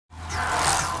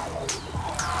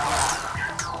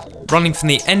Running from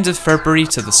the end of February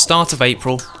to the start of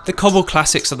April, the Cobbled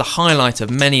Classics are the highlight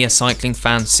of many a cycling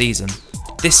fan's season.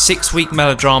 This 6-week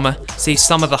melodrama sees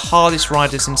some of the hardest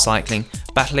riders in cycling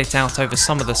battle it out over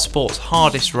some of the sport's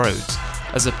hardest roads,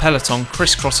 as the peloton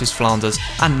crisscrosses Flanders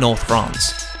and North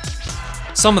France.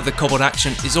 Some of the Cobbled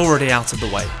action is already out of the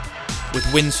way,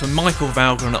 with wins from Michael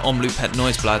Valgren at Omloop het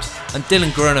Nieuwsblad and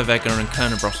Dylan Groenewegen and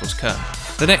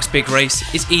Kuurne-Brussels-Kuurne. The next big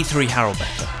race is E3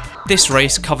 Harelbeke. This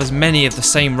race covers many of the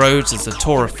same roads as the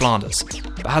Tour of Flanders,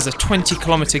 but has a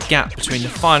 20km gap between the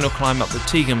final climb up the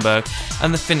Tegenberg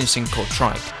and the finishing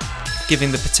Kortrijk,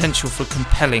 giving the potential for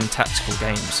compelling tactical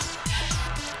games.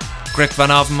 Greg van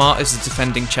Avermaet is the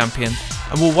defending champion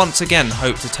and will once again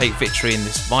hope to take victory in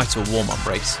this vital warm-up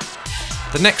race.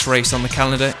 The next race on the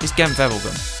calendar is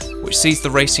Ghent-Wevelgem, which sees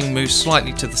the racing move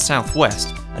slightly to the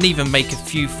southwest and even make a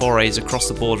few forays across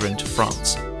the border into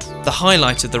France. The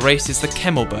highlight of the race is the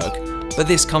Kemmelberg, but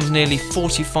this comes nearly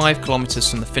 45km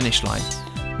from the finish line,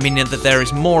 meaning that there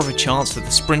is more of a chance for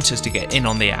the sprinters to get in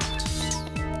on the act.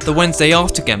 The Wednesday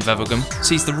after Ghent-Wevelgem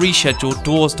sees the rescheduled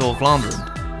Dwars door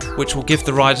Vlaanderen, which will give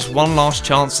the riders one last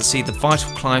chance to see the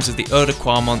vital climbs of the Oude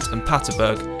Kwaremont and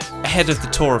Paterberg ahead of the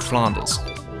Tour of Flanders.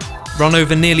 Run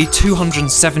over nearly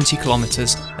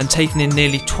 270km and taken in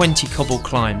nearly 20 cobbled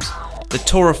climbs, the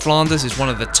Tour of Flanders is one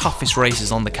of the toughest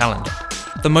races on the calendar.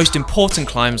 The most important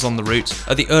climbs on the route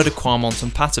are the Oude Kwaremont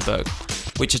and Paterberg,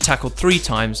 which are tackled 3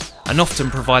 times and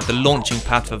often provide the launching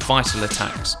pad for vital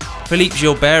attacks. Philippe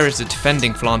Gilbert is the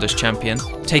defending Flanders champion,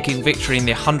 taking victory in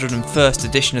the 101st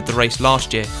edition of the race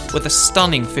last year with a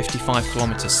stunning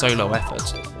 55km solo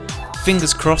effort.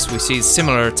 Fingers crossed we see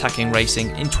similar attacking racing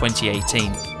in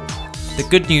 2018. The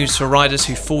good news for riders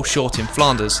who fall short in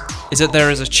Flanders is that there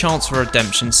is a chance for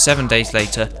redemption 7 days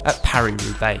later at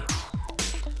Paris-Roubaix.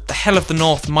 The Hell of the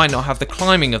North might not have the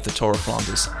climbing of the Tour of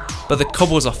Flanders, but the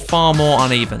cobbles are far more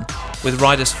uneven, with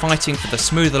riders fighting for the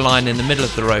smoother line in the middle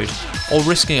of the road or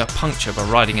risking a puncture by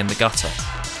riding in the gutter.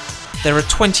 There are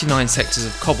 29 sectors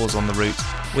of cobbles on the route,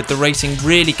 with the racing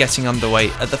really getting underway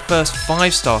at the first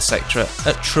 5-star sector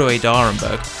at Truey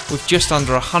d'Arenberg with just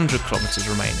under 100km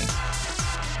remaining.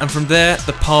 And from there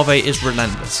the pavé is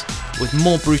relentless, with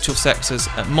more brutal sectors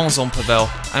at Mons-en-Pavel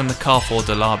and the Carrefour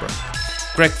de l'Arbre.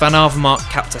 Greg van Avermaet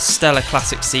capped a stellar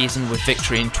classic season with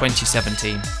victory in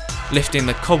 2017, lifting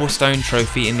the Cobblestone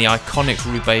Trophy in the iconic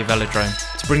Roubaix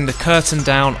Velodrome to bring the curtain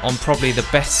down on probably the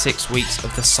best 6 weeks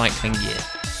of the cycling year.